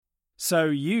So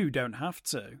You Don't Have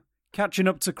To. Catching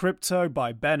Up to Crypto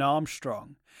by Ben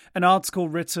Armstrong, an article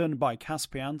written by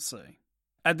Caspiancy.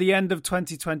 At the end of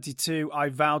 2022, I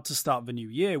vowed to start the new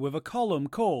year with a column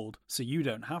called So You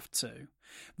Don't Have To.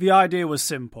 The idea was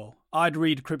simple. I'd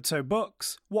read crypto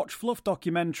books, watch fluff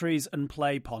documentaries, and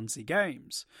play Ponzi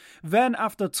games. Then,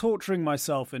 after torturing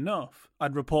myself enough,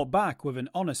 I'd report back with an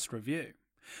honest review.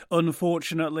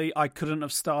 Unfortunately, I couldn't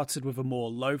have started with a more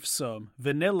loathsome,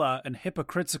 vanilla and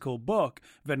hypocritical book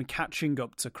than Catching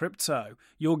Up to Crypto,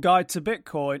 Your Guide to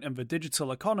Bitcoin and the Digital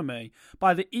Economy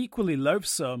by the equally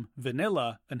loathsome,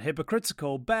 vanilla and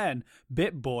hypocritical Ben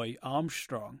 "BitBoy"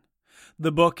 Armstrong.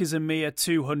 The book is a mere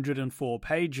 204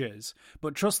 pages,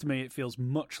 but trust me, it feels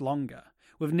much longer,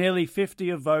 with nearly 50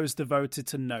 of those devoted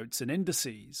to notes and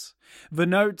indices. The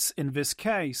notes, in this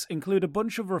case, include a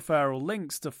bunch of referral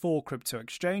links to 4 crypto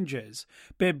exchanges,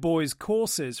 BitBoy's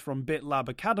courses from BitLab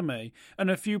Academy,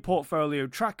 and a few portfolio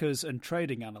trackers and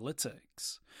trading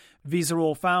analytics. These are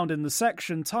all found in the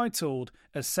section titled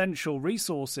Essential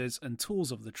Resources and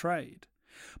Tools of the Trade.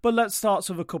 But let's start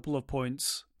with a couple of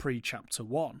points pre-Chapter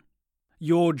 1.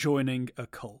 You're joining a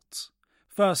cult.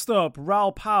 First up,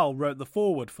 Raoul Pal wrote the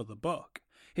foreword for the book.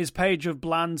 His page of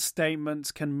bland statements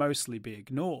can mostly be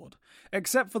ignored,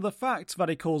 except for the fact that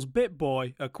he calls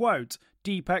BitBoy a, quote,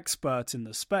 deep expert in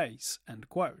the space, end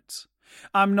quote.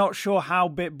 I'm not sure how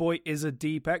BitBoy is a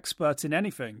deep expert in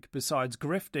anything besides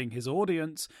grifting his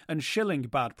audience and shilling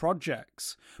bad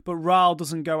projects, but Raoul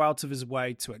doesn't go out of his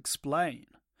way to explain.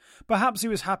 Perhaps he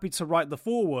was happy to write the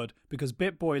foreword because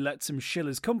BitBoy lets him shill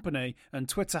his company and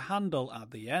Twitter handle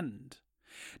at the end.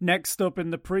 Next up in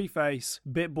the preface,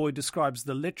 BitBoy describes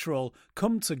the literal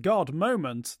come-to-God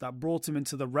moment that brought him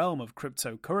into the realm of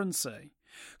cryptocurrency.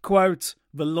 Quote,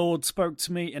 the Lord spoke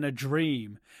to me in a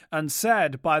dream and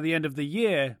said by the end of the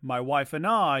year, my wife and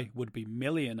I would be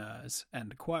millionaires,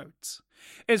 end quote.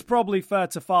 It's probably fair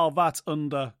to file that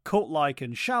under cult-like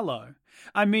and shallow.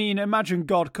 I mean, imagine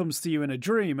God comes to you in a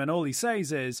dream and all he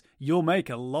says is, you'll make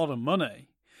a lot of money.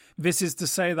 This is to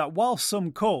say that while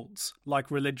some cults, like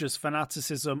religious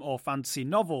fanaticism or fantasy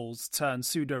novels turned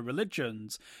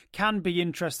pseudo-religions, can be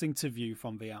interesting to view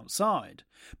from the outside,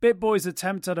 BitBoy's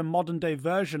attempt at a modern-day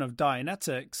version of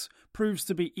Dianetics proves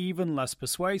to be even less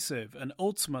persuasive and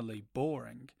ultimately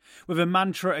boring, with a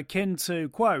mantra akin to,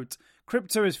 quote,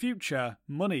 crypto is future,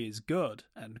 money is good,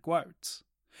 end quote.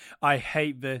 I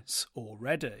hate this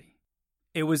already.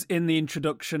 It was in the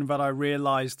introduction that I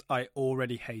realised I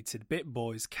already hated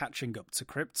BitBoy's Catching Up to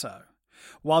Crypto.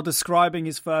 While describing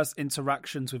his first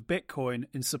interactions with Bitcoin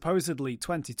in supposedly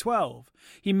 2012,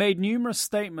 he made numerous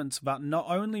statements that not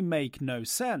only make no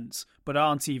sense, but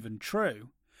aren't even true.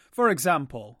 For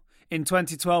example, in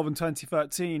 2012 and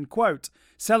 2013, quote,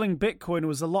 selling Bitcoin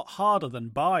was a lot harder than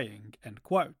buying, end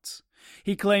quote.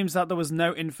 He claims that there was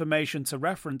no information to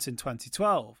reference in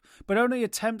 2012, but only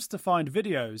attempts to find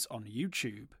videos on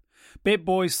YouTube.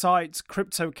 BitBoy cites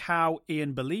Crypto Cow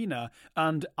Ian Bellina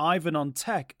and Ivan on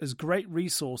Tech as great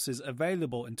resources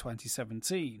available in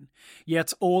 2017,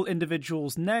 yet all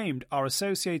individuals named are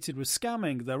associated with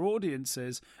scamming their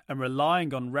audiences and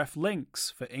relying on ref links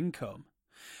for income.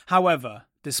 However,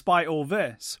 despite all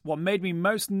this, what made me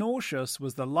most nauseous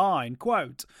was the line,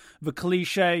 quote, the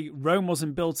cliche, Rome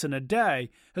wasn't built in a day,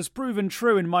 has proven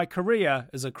true in my career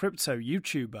as a crypto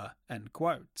YouTuber, end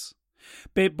quote.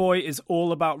 BitBoy is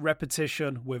all about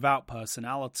repetition without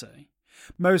personality.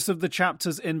 Most of the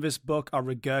chapters in this book are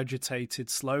regurgitated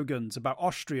slogans about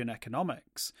Austrian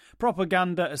economics,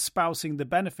 propaganda espousing the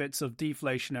benefits of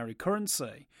deflationary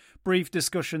currency, brief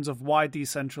discussions of why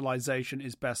decentralization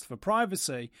is best for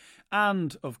privacy,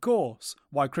 and, of course,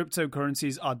 why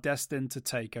cryptocurrencies are destined to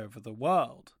take over the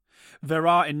world. There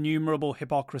are innumerable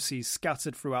hypocrisies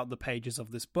scattered throughout the pages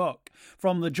of this book,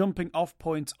 from the jumping off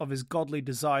point of his godly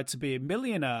desire to be a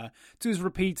millionaire to his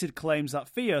repeated claims that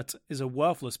fiat is a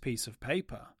worthless piece of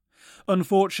paper.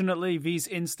 Unfortunately, these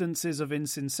instances of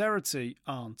insincerity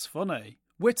aren't funny,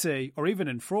 witty, or even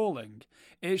enthralling.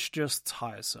 It's just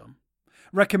tiresome.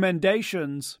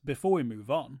 Recommendations before we move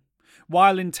on.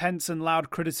 While intense and loud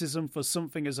criticism for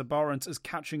something as abhorrent as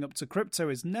catching up to crypto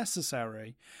is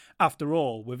necessary, after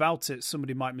all, without it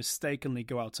somebody might mistakenly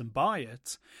go out and buy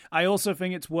it, I also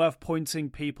think it's worth pointing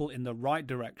people in the right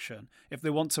direction if they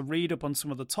want to read up on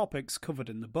some of the topics covered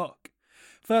in the book.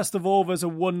 First of all, there's a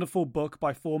wonderful book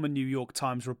by former New York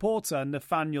Times reporter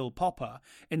Nathaniel Popper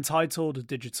entitled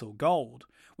Digital Gold,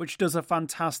 which does a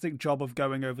fantastic job of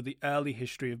going over the early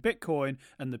history of Bitcoin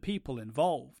and the people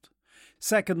involved.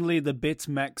 Secondly, the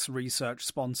BitMEX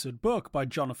research-sponsored book by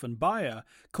Jonathan Bayer,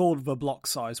 called The Block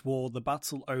Size War, The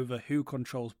Battle Over Who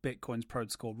Controls Bitcoin's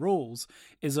Protocol Rules,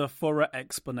 is a thorough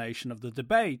explanation of the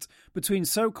debate between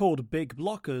so-called big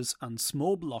blockers and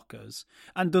small blockers,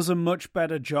 and does a much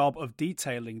better job of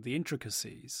detailing the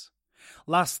intricacies.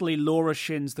 Lastly, Laura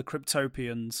Shin's The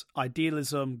Cryptopians,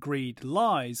 Idealism, Greed,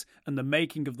 Lies, and the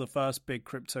Making of the First Big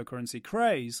Cryptocurrency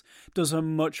Craze does a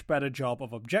much better job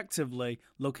of objectively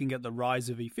looking at the rise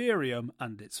of Ethereum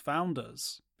and its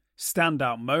founders.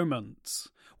 Standout moments.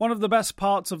 One of the best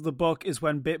parts of the book is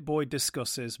when BitBoy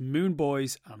discusses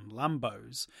Moonboys and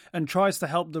Lambos, and tries to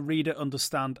help the reader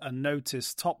understand and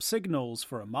notice top signals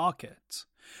for a market.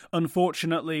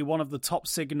 Unfortunately, one of the top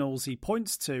signals he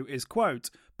points to is, quote,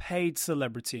 paid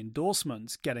celebrity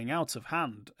endorsements getting out of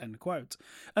hand, end quote,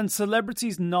 and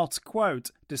celebrities not, quote,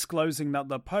 disclosing that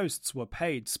the posts were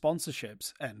paid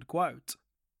sponsorships, end quote.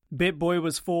 BitBoy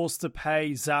was forced to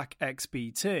pay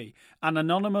ZachXBT, an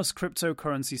anonymous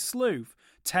cryptocurrency sleuth,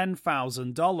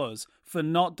 $10,000 for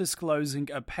not disclosing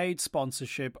a paid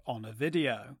sponsorship on a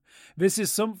video. This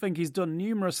is something he's done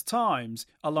numerous times,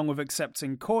 along with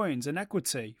accepting coins and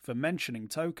equity for mentioning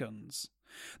tokens.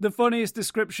 The funniest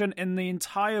description in the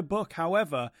entire book,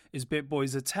 however, is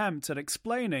BitBoy's attempt at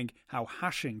explaining how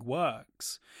hashing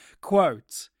works.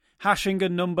 Quote, hashing a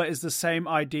number is the same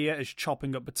idea as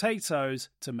chopping up potatoes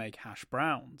to make hash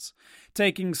browns,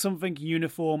 taking something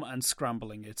uniform and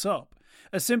scrambling it up.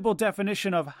 A simple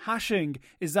definition of hashing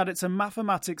is that it's a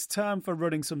mathematics term for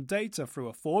running some data through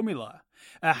a formula.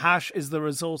 A hash is the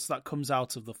result that comes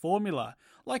out of the formula,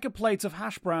 like a plate of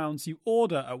hash browns you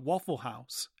order at Waffle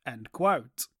House, end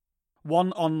quote.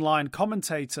 One online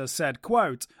commentator said,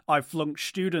 quote, I flunked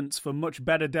students for much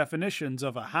better definitions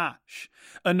of a hash.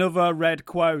 Another read,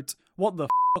 quote, what the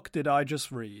fuck did I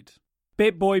just read?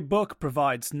 BitBoy book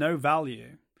provides no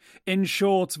value. In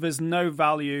short, there's no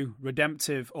value,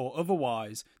 redemptive or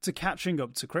otherwise, to catching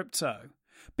up to crypto.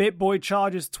 BitBoy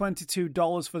charges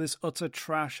 $22 for this utter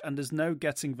trash, and there's no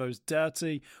getting those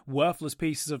dirty, worthless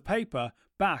pieces of paper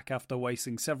back after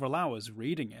wasting several hours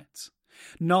reading it.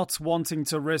 Not wanting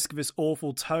to risk this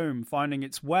awful tome finding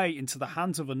its way into the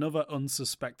hands of another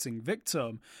unsuspecting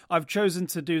victim, I've chosen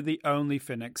to do the only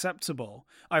thing acceptable.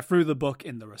 I threw the book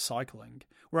in the recycling,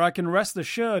 where I can rest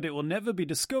assured it will never be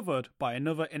discovered by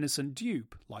another innocent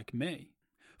dupe like me.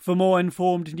 For more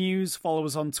informed news, follow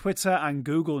us on Twitter and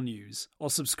Google News, or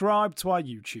subscribe to our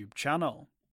YouTube channel.